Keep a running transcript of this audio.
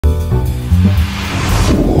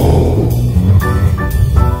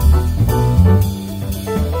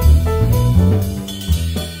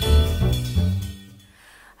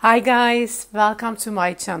Hi guys, welcome to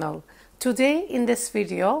my channel. Today in this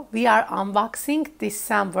video we are unboxing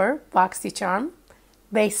December Boxycharm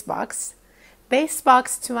Base Box. Base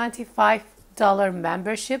Box $25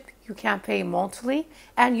 membership. You can pay monthly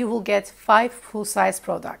and you will get 5 full-size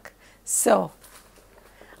products. So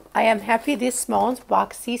I am happy this month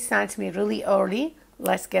Boxy sent me really early.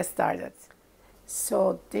 Let's get started.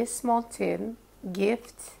 So this month in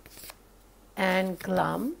gift and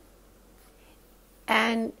glam.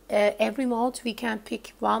 And every month we can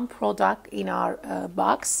pick one product in our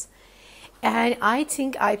box. And I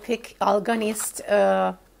think I pick Alganist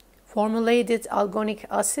formulated algonic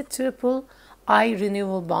acid triple eye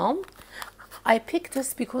renewal balm. I picked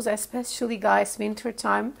this because especially guys winter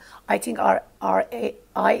time, I think our eye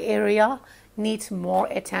area needs more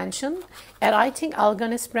attention. And I think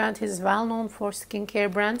Alganist brand is well known for skincare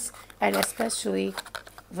brands and especially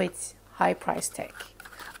with high price tag.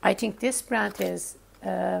 I think this brand is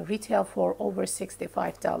retail for over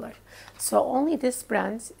 $65. So only this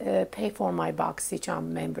brand pay for my Boxycharm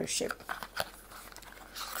membership.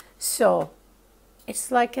 So it's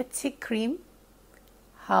like a thick cream,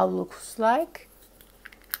 how it looks like.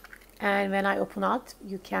 And when I open it,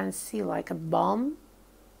 you can see like a balm,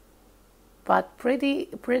 but pretty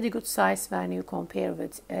good size when you compare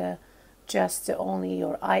with just only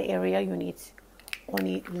your eye area. You need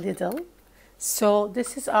only little. So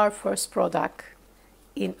this is our first product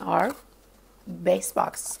in our base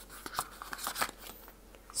box.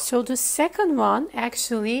 So the second one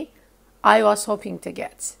actually I was hoping to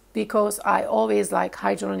get because I always like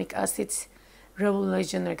hyaluronic acid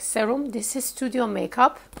revolutionary serum. This is Studio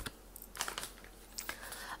Makeup.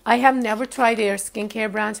 I have never tried their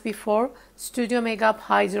skincare brand before. Studio Makeup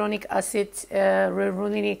hyaluronic acid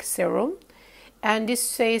revolutionary serum, and this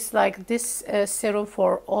says like this serum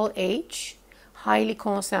for all age, highly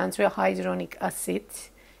concentrated hyaluronic acid,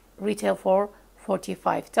 retail for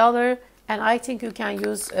 $45. And I think you can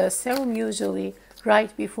use a serum usually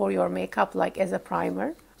right before your makeup, like as a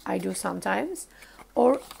primer. I do sometimes,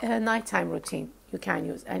 or a nighttime routine you can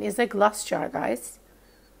use. And it's a glass jar, guys.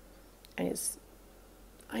 And it's,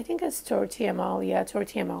 I think it's 30 ml. Yeah,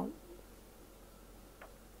 30 ml.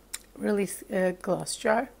 Really glass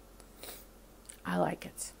jar. I like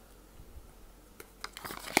it.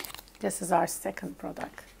 This is our second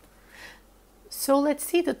product. So let's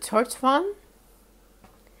see the third one.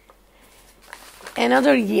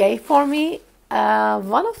 Another yay for me.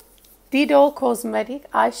 One of Dido Cosmetic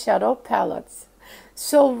eyeshadow palettes.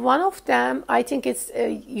 So one of them, I think it's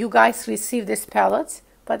you guys received this palette,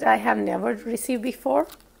 but I have never received before.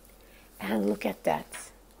 And look at that.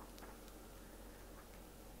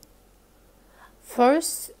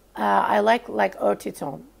 First, I like earthy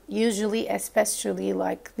tone. Usually, especially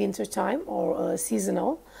like winter time or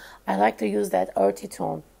seasonal, I like to use that earthy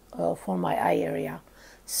tone for my eye area.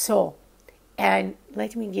 So, and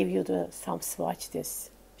let me give you some swatch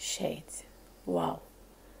this shade. Wow.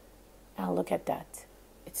 And look at that.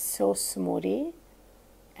 It's so smoothie.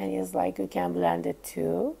 And it's like you can blend it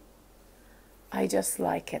too. I just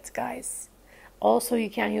like it, guys. Also, you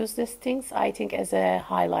can use these things, I think, as a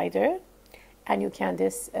highlighter. And you can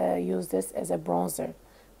use this as a bronzer.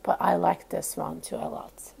 But I like this one too a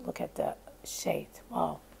lot. Look at the shade.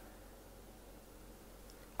 Wow.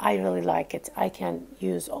 I really like it. I can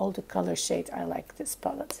use all the color shade. I like this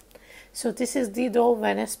palette. So this is Dido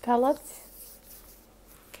Venice palette.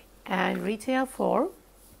 And retail for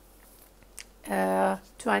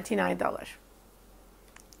 $29.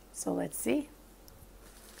 So let's see.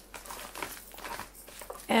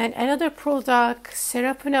 And another product,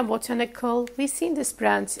 Serapina Botanical. We've seen this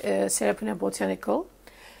brand, Serapina Botanical.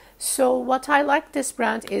 So what I like this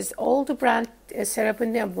brand is all the brand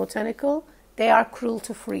Serapina Botanical, they are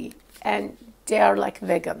cruelty free and they are like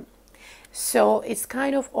vegan. So it's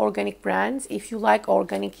kind of organic brand. If you like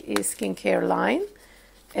organic skincare line,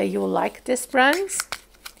 you will like this brand.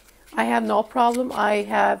 I have no problem. I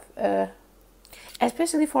have,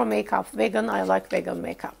 especially for makeup, vegan, I like vegan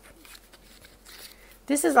makeup.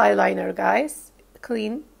 This is eyeliner, guys,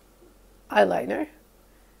 clean eyeliner.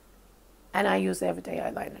 And I use everyday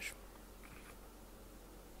eyeliner.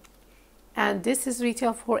 And this is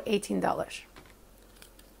retail for $18.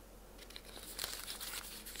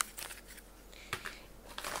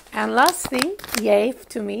 And last thing, yay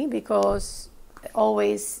to me, because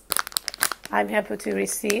always I'm happy to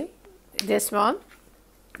receive this one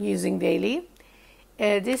using daily.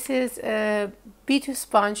 This is B2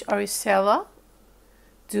 Sponge Auricella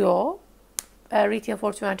Duo, retail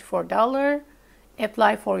for $24.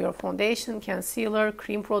 Apply for your foundation, concealer,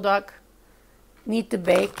 cream product. Need the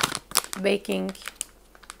baking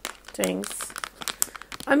things.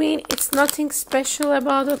 I mean, it's nothing special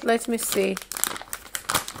about it. Let me see.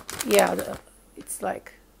 Yeah, it's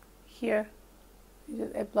like here. You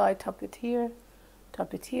just apply, tap it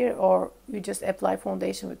here, or you just apply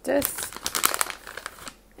foundation with this.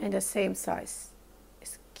 And the same size.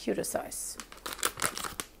 It's cuter size.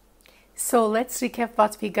 So let's recap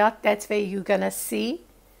what we got. That way you're gonna see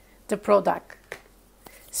the product.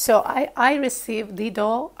 So I received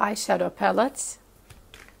Lido eyeshadow palette.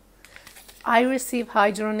 I received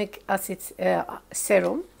hyaluronic acid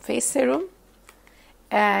serum, face serum,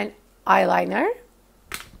 and eyeliner.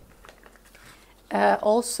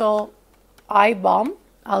 Also eye balm,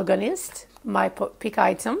 Alganist, my pick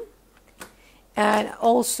item. And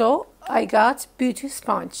also I got beauty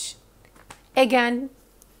sponge. Again,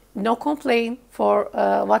 no complaint for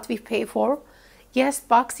what we pay for. Yes,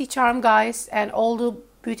 Boxycharm guys and all the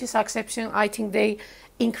beauty subscription, I think they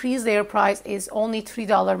increase their price is only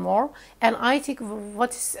 $3 more. And I think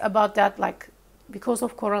what is about that, like because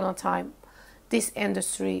of Corona time, this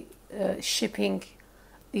industry shipping,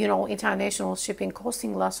 you know, international shipping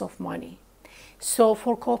costing lots of money. So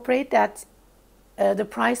for corporate that the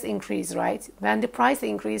price increase, right? When the price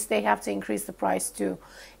increase, they have to increase the price too.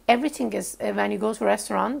 Everything is, when you go to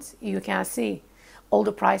restaurants, you can see all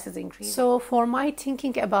the prices increase. So for my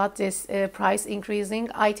thinking about this price increasing,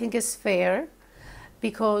 I think it's fair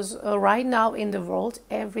because right now in the world,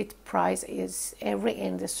 every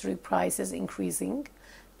industry price is increasing.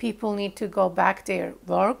 People need to go back their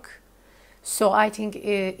work. So I think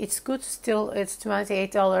it's good still, it's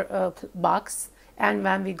 $28 box. And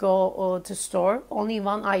when we go to store, only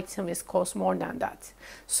one item is cost more than that.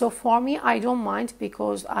 So for me, I don't mind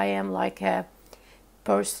because I am like a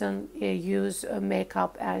person use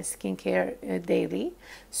makeup and skincare daily.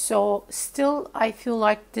 So still, I feel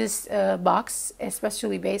like this box,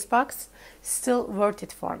 especially base box, still worth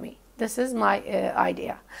it for me. This is my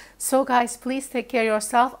idea. So guys, please take care of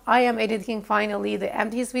yourself. I am editing finally the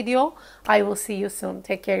empties video. I will see you soon.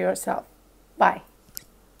 Take care of yourself. Bye.